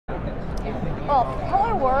Well,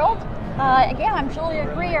 hello world. Again, I'm Julia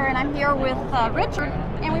Greer, and I'm here with Richard,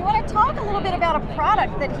 and we want to talk a little bit about a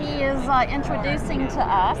product that he is introducing to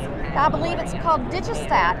us. I believe it's called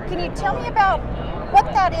Digistat. Can you tell me about what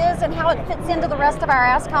that is and how it fits into the rest of our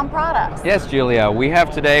Ascom products? Yes, Julia. We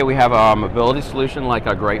have our mobility solution like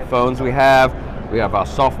our great phones we have. We have our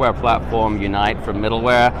software platform, Unite for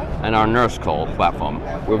middleware, and our Nurse Call platform.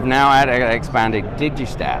 We've now expanded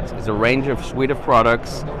Digistat. It's a range of suite of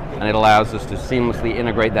products, and it allows us to seamlessly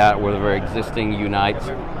integrate that with our existing Unite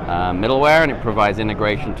middleware, and it provides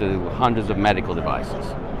integration to hundreds of medical devices.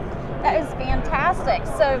 That is fantastic.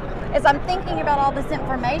 So as I'm thinking about all this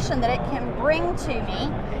information that it can bring to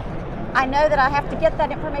me, I know that I have to get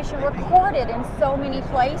that information recorded in so many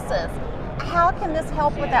places. How can this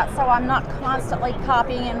help with that so I'm not constantly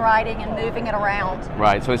copying and writing and moving it around?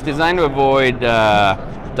 Right, so it's designed to avoid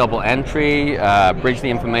double entry, bridge the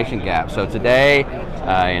information gap. So today,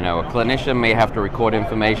 a clinician may have to record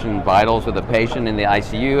information vitals with a patient in the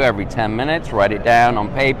ICU every 10 minutes, write it down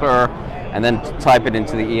on paper, and then type it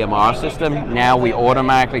into the EMR system. Now we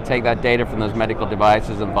automatically take that data from those medical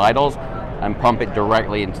devices and vitals and pump it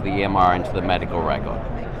directly into the EMR, into the medical record.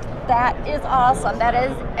 That is awesome. That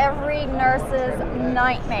is every nurse's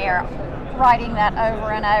nightmare, writing that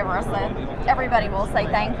over and over. So everybody will say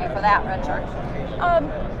thank you for that, Richard.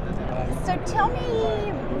 So tell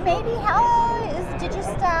me, maybe how is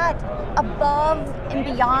Digistat above and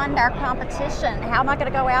beyond our competition? How am I going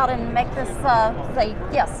to go out and make this say,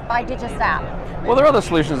 yes, buy Digistat? Well, there are other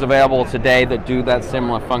solutions available today that do that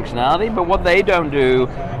similar functionality, but what they don't do,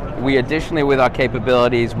 we additionally, with our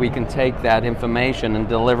capabilities, we can take that information and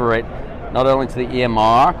deliver it not only to the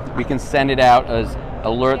EMR, we can send it out as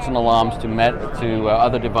alerts and alarms to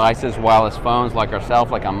other devices, wireless phones like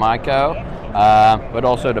ourselves, like our Myco, but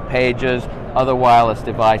also to pagers, other wireless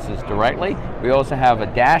devices directly. We also have a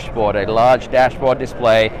dashboard, a large dashboard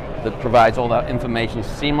display that provides all that information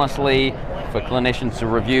seamlessly for clinicians to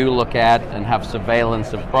review, look at, and have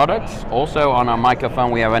surveillance of products. Also on our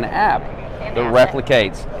microphone, we have an app that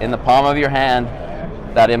replicates in the palm of your hand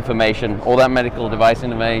that information, all that medical device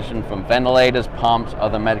information from ventilators, pumps,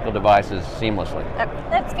 other medical devices seamlessly.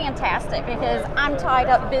 That's fantastic, because I'm tied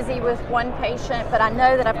up busy with one patient, but I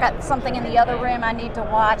know that I've got something in the other room I need to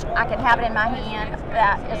watch. I can have it in my hand.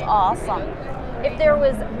 That is awesome. If there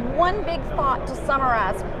was one big thought to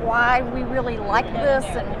summarize why we really like this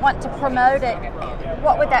and want to promote it,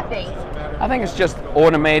 what would that be? I think it's just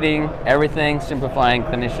automating everything, simplifying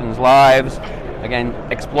clinicians' lives, again,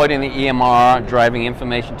 exploiting the EMR, driving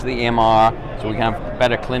information to the EMR so we can have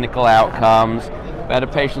better clinical outcomes, better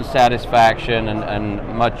patient satisfaction,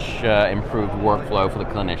 and much improved workflow for the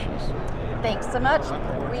clinicians. Thanks so much.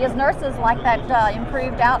 We as nurses like that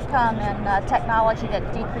improved outcome and technology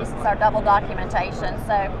that decreases our double documentation,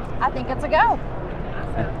 so I think it's a go.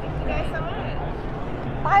 Thank you guys so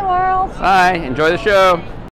much. Bye, world. Bye. Enjoy the show.